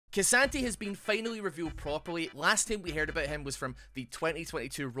K'Sante has been finally revealed properly. Last time we heard about him was from the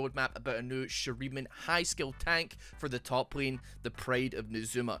 2022 roadmap about a new Shuriman high-skill tank for the top lane, the Pride of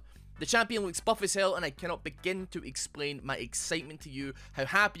Nezuma. The champion looks buff as hell, and I cannot begin to explain my excitement to you, how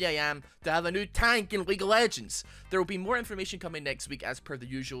happy I am to have a new tank in League of Legends. There will be more information coming next week as per the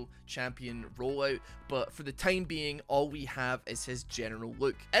usual champion rollout, but for the time being, all we have is his general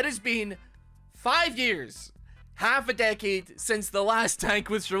look. It has been 5 years, half a decade since the last tank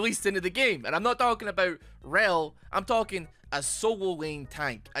was released into the game, and I'm not talking about Rel, I'm talking a solo lane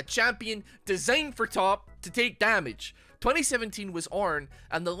tank, a champion designed for top to take damage. 2017 was Ornn,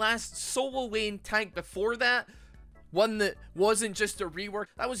 and the last solo lane tank before that, one that wasn't just a rework,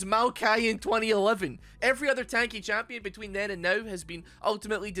 that was Maokai in 2011. Every other tanky champion between then and now has been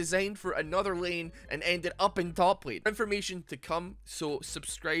ultimately designed for another lane and ended up in top lane. Information to come, so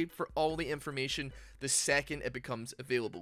subscribe for all the information the second it becomes available.